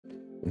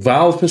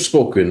Valve has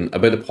spoken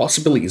about the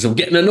possibilities of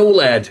getting an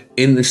OLED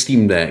in the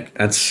Steam Deck,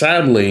 and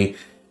sadly,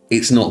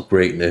 it's not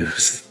great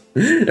news.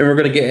 And we're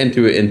going to get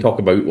into it and talk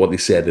about what they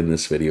said in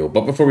this video.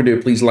 But before we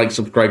do, please like,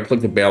 subscribe,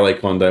 click the bell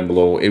icon down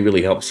below. It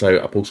really helps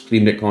out. I post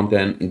Steam Deck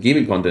content and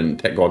gaming content and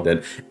tech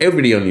content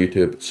every day on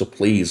YouTube. So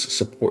please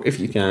support if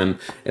you can.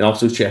 And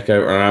also check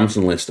out our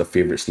Amazon list of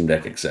favorite Steam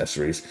Deck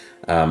accessories.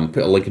 Put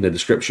a link in the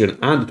description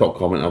and the top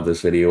comment of this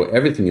video.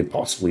 Everything you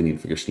possibly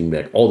need for your Steam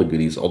Deck, all the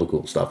goodies, all the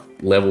cool stuff,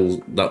 levels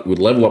that would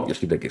level up your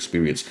Steam Deck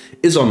experience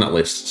is on that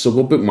list. So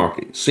go bookmark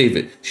it, save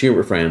it, share it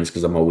with friends,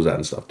 because I'm always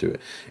adding stuff to it.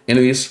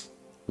 Anyways,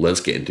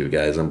 let's get into it,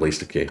 guys. I'm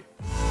Blaze2K.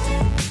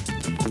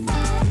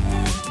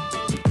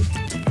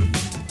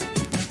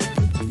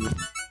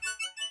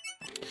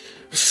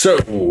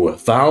 So,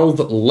 Valve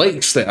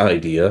likes the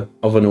idea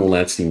of an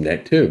OLED Steam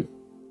Deck too,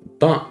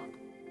 but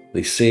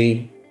they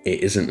say it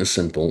isn't as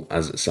simple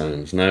as it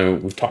sounds. Now,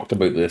 we've talked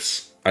about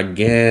this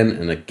again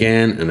and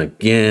again and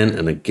again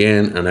and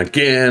again and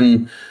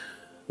again,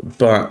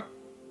 but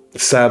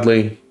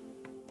sadly,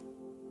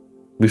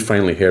 we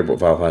finally heard what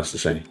Valve has to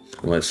say.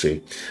 Let's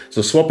see.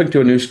 So swapping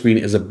to a new screen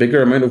is a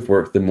bigger amount of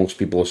work than most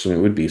people assume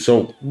it would be.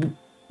 So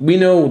we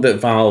know that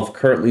Valve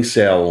currently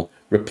sell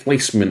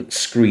replacement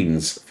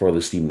screens for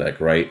the Steam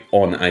Deck, right?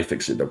 On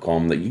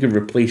iFixit.com that you can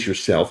replace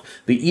yourself.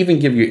 They even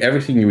give you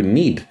everything you would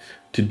need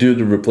to do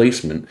the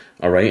replacement,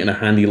 all right, in a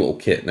handy little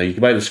kit. Now you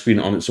can buy the screen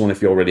on its own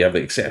if you already have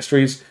the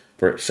accessories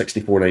for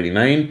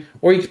 $64.99,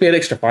 or you can pay an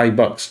extra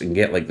 $5 and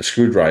get like the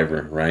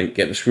screwdriver, right?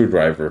 Get the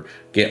screwdriver,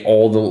 get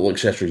all the little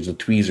accessories, the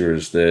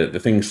tweezers, the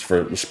things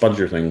for the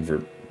spudger thing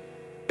for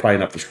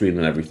prying up the screen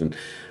and everything.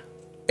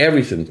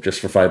 Everything just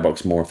for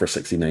 $5 more for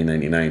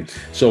 $69.99.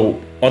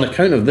 So on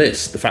account of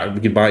this, the fact that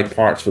we could buy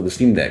parts for the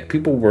Steam Deck,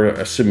 people were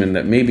assuming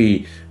that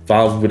maybe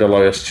Valve would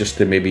allow us just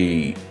to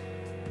maybe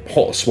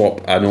hot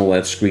swap an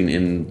OLED screen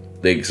in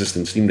the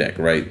existing Steam Deck,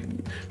 right?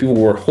 People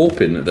were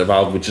hoping that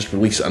Valve would just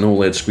release an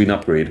OLED screen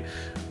upgrade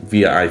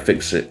via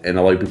iFixit and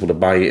allow people to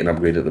buy it and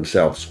upgrade it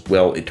themselves.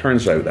 Well, it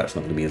turns out that's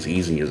not going to be as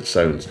easy as it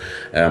sounds.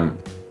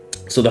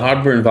 So the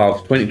hardware in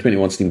Valve's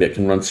 2021 Steam Deck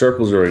can run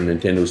circles around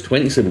Nintendo's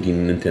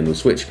 2017 Nintendo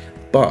Switch,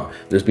 but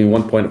there's been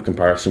one point of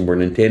comparison where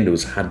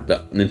Nintendo's had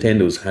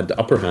the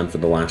upper hand for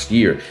the last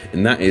year,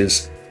 and that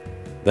is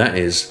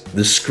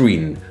the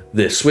screen.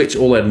 The Switch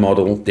OLED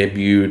model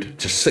debuted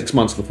just 6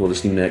 months before the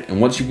Steam Deck,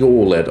 and once you go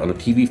OLED on a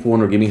TV,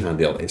 phone, or gaming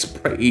handheld, it's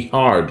pretty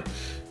hard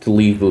to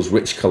leave those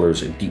rich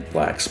colors and deep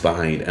blacks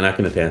behind, and I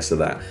can attest to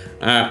that.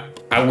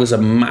 I was a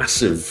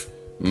massive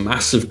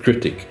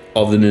critic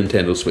of the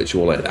Nintendo Switch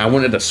OLED. I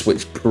wanted a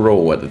Switch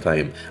Pro at the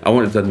time. I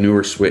wanted a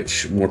newer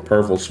Switch, more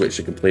powerful Switch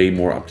that could play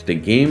more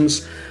up-to-date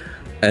games,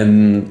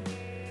 and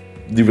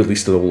they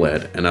released an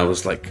OLED, and I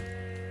was like,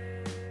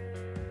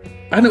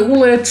 an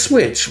OLED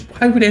Switch?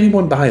 Why would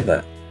anyone buy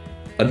that?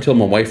 Until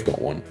my wife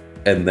got one,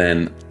 and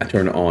then I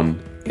turned it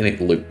on, and it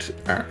looked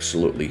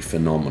absolutely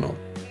phenomenal.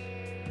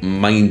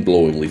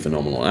 Mind-blowingly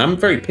phenomenal. I'm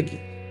very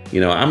picky.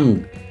 You know,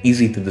 I'm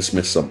easy to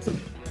dismiss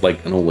something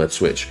like an OLED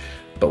Switch,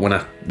 but when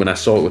I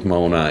saw it with my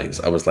own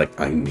eyes, I was like,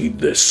 I need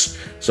this.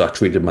 So I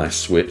traded my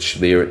Switch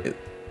there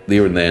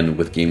and then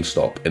with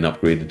GameStop and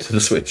upgraded to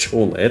the Switch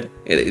OLED.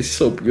 It is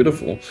so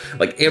beautiful.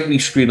 Like every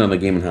screen on the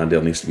gaming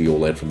handheld needs to be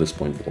OLED from this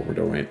point forward,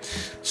 alright?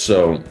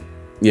 So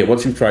yeah,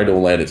 once you've tried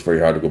OLED, it's very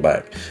hard to go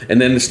back.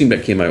 And then the Steam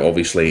Deck came out,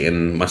 obviously,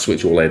 and my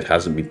Switch OLED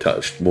hasn't been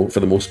touched for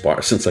the most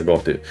part since I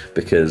got it,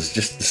 because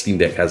just the Steam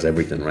Deck has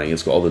everything, right?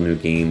 It's got all the new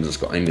games, it's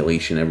got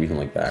emulation, everything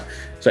like that.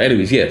 So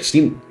anyways, yeah,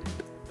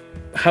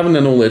 having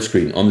an OLED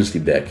screen on the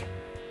Steam Deck,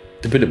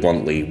 to put it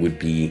bluntly, would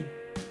be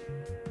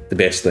the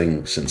best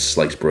thing since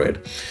sliced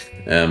bread.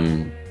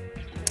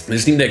 The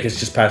Steam Deck has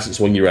just passed its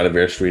 1-year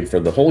anniversary, and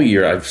for the whole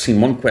year, I've seen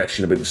one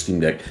question about the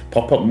Steam Deck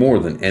pop up more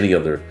than any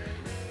other.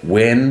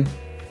 When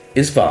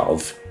is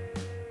Valve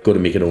going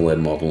to make an OLED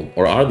model,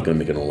 or are they going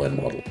to make an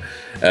OLED model?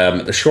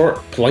 The short,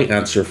 polite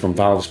answer from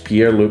Valve's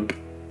Pierre-Luc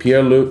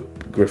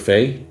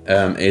Griffet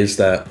is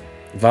that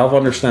Valve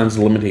understands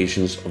the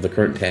limitations of the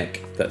current tech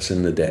that's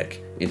in the deck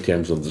in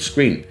terms of the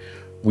screen.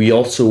 We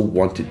also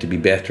want it to be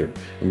better,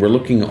 and we're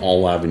looking at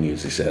all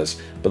avenues, he says.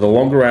 But the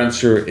longer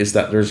answer is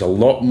that there's a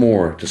lot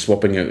more to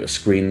swapping out a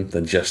screen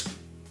than just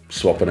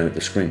swapping out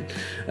the screen.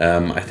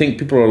 I think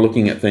people are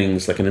looking at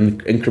things like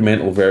an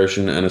incremental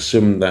version and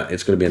assume that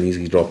it's going to be an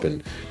easy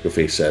drop-in, your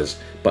face says.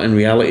 But in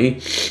reality,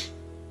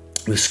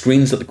 the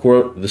screen's at the core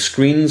of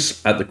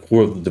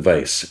the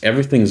device.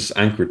 Everything's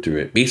anchored to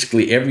it.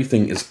 Basically,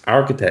 everything is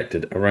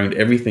architected around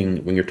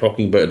everything when you're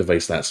talking about a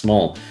device that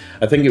small.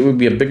 I think it would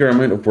be a bigger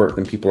amount of work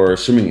than people are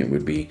assuming it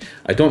would be.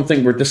 I don't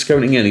think we're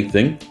discounting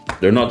anything.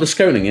 They're not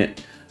discounting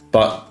it,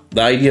 but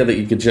the idea that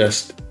you could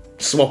just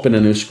swap in a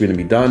new screen and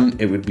be done,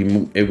 it would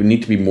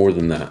need to be more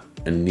than that,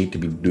 and need to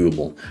be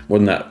doable. More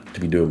than that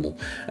to be doable.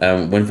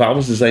 When Valve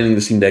was designing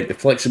the Steam Deck, the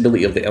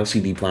flexibility of the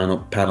LCD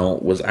panel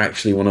was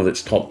actually one of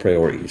its top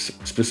priorities,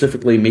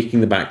 specifically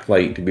making the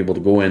backlight to be able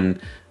to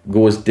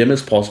go as dim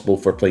as possible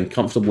for playing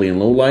comfortably in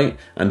low light,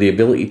 and the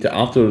ability to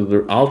alter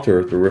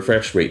the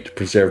refresh rate to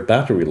preserve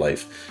battery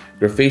life.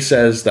 Graphace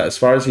says that as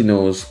far as he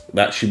knows,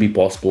 that should be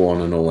possible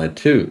on an OLED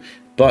too,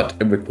 but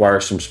it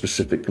requires some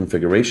specific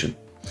configuration.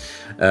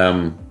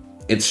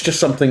 It's just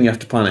something you have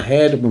to plan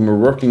ahead. When we're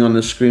working on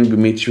this screen, we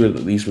made sure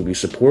that these would be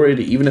supported.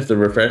 Even if the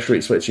refresh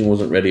rate switching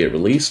wasn't ready at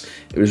release,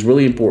 it was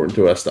really important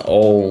to us that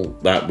all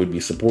that would be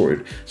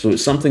supported. So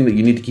it's something that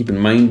you need to keep in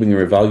mind when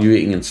you're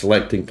evaluating and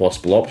selecting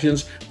possible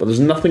options, but there's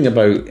nothing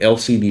about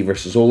LCD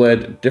versus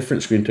OLED,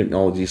 different screen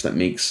technologies, that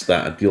makes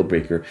that a deal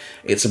breaker.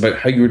 It's about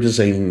how you're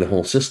designing the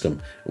whole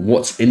system,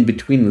 what's in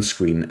between the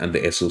screen and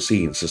the SoC,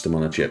 the system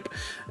on a chip,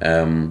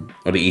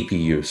 or the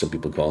APU, some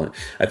people call it.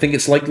 I think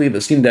it's likely that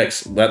the Steam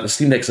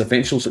Deck's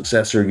eventual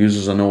successor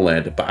uses an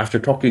OLED, but after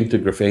talking to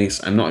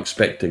Graphace, I'm not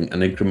expecting an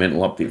incremental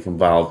update from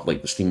Valve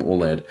like the Steam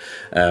OLED.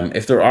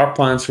 If there are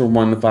plans for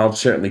one, Valve's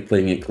certainly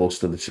playing it close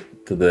to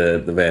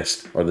the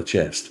vest or the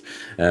chest.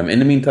 In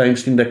the meantime,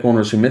 Steam Deck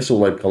owners who miss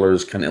OLED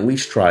colors can at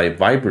least try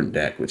Vibrant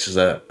Deck, which is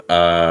a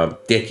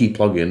Decky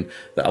plugin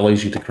that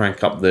allows you to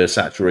crank up the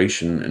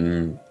saturation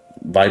and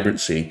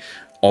vibrancy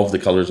of the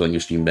colors on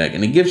your Steam Deck,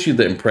 and it gives you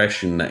the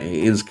impression that it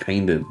is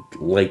kind of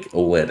like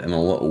OLED in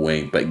a little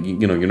way, but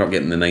you know, you're not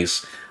getting the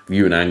nice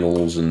viewing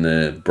angles and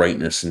the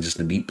brightness and just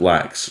the deep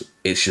blacks.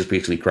 It's just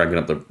basically cranking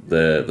up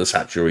the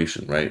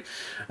saturation, right?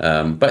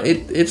 But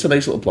it's a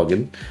nice little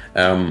plugin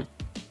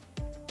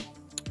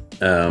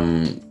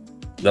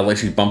that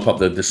lets you bump up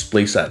the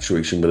display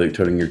saturation without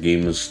turning your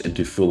games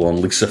into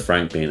full-on Lisa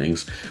Frank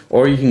paintings,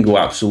 or you can go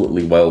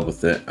absolutely wild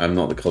with it. I'm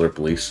not the color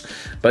police,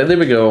 but there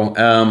we go.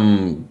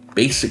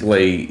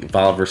 Basically,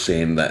 Valve are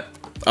saying that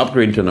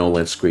upgrading to an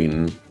OLED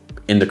screen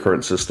in the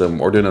current system,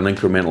 or doing an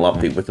incremental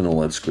update with an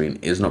OLED screen,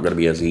 is not going to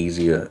be as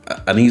easy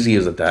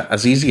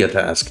a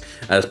task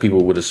as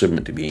people would assume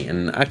it to be,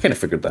 and I kind of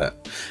figured that.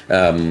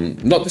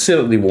 Not to say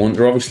that they won't.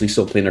 They're obviously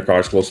still playing their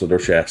cards close to their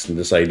chest and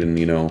deciding,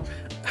 you know,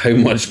 how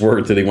much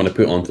work do they want to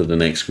put onto the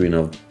next screen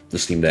of the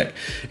Steam Deck.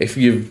 If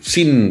you've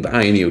seen the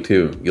iNeo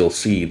 2, you'll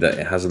see that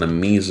it has an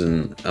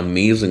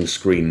amazing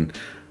screen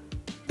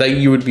that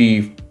you would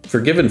be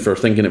forgiven for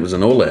thinking it was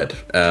an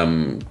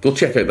OLED. Go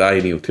check out the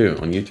iNeo 2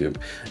 on YouTube.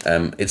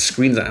 Its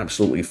screen's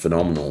absolutely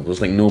phenomenal. There's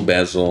like no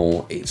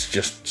bezel. It's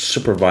just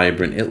super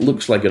vibrant. It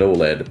looks like an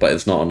OLED, but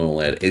it's not an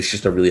OLED. It's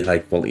just a really high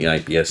quality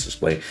IPS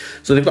display.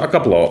 So they've got a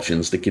couple of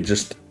options. They could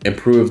just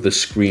improve the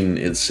screen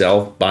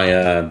itself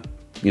by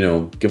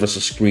give us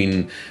a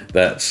screen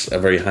that's a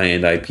very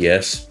high-end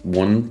IPS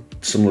one,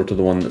 similar to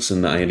the one that's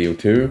in the iNeo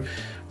 2.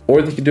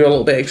 Or they could do a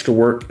little bit extra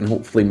work and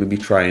hopefully maybe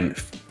try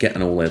and get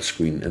an OLED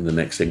screen in the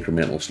next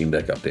incremental Steam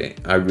Deck update.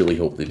 I really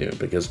hope they do,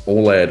 because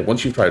OLED,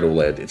 once you've tried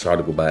OLED, it's hard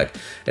to go back.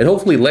 And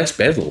hopefully less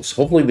bezels.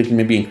 Hopefully they can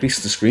maybe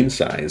increase the screen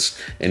size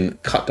and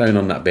cut down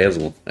on that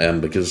bezel,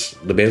 because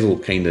the bezel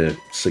kind of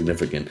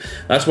significant.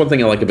 That's one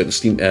thing I like about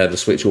the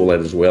Switch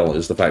OLED as well,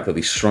 is the fact that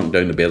they shrunk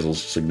down the bezels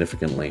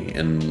significantly,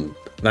 and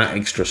that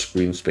extra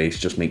screen space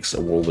just makes a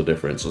world of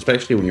difference,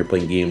 especially when you're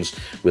playing games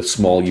with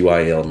small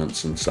UI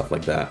elements and stuff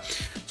like that.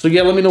 So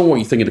yeah, let me know what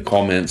you think in the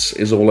comments.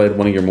 Is OLED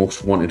one of your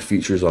most wanted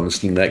features on the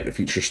Steam Deck, the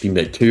future Steam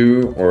Deck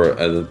 2, or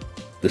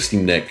the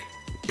Steam Deck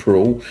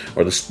Pro,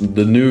 or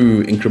the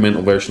new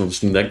incremental version of the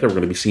Steam Deck that we're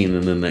going to be seeing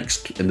in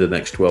the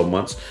next 12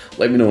 months?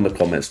 Let me know in the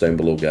comments down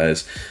below,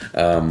 guys.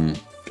 The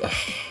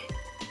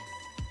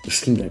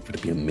Steam Deck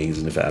would be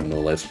amazing if it had an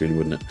OLED screen,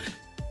 wouldn't it?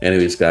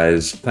 Anyways,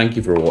 guys, thank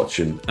you for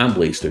watching. I'm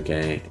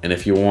Blaze2K, and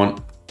if you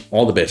want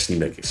all the best Steam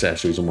Deck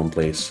accessories in one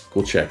place,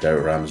 go check out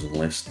our Amazon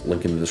list,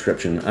 link in the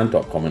description and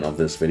top comment of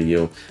this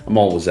video. I'm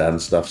always adding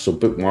stuff, so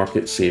bookmark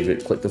it, save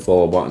it, click the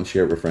follow button,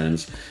 share it with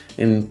friends,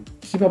 and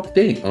keep up to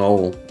date on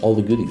all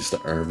the goodies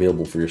that are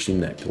available for your Steam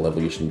Deck to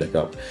level your Steam Deck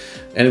up.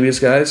 Anyways,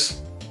 guys,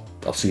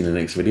 I'll see you in the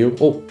next video.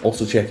 Oh,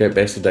 also check out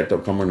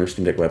bestofdeck.com, our new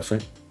Steam Deck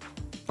website.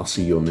 I'll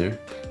see you on there.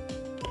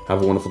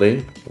 Have a wonderful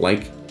day.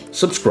 Like,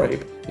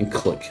 subscribe, and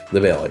click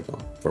the bell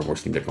icon for more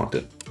Steam Deck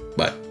content.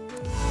 Bye.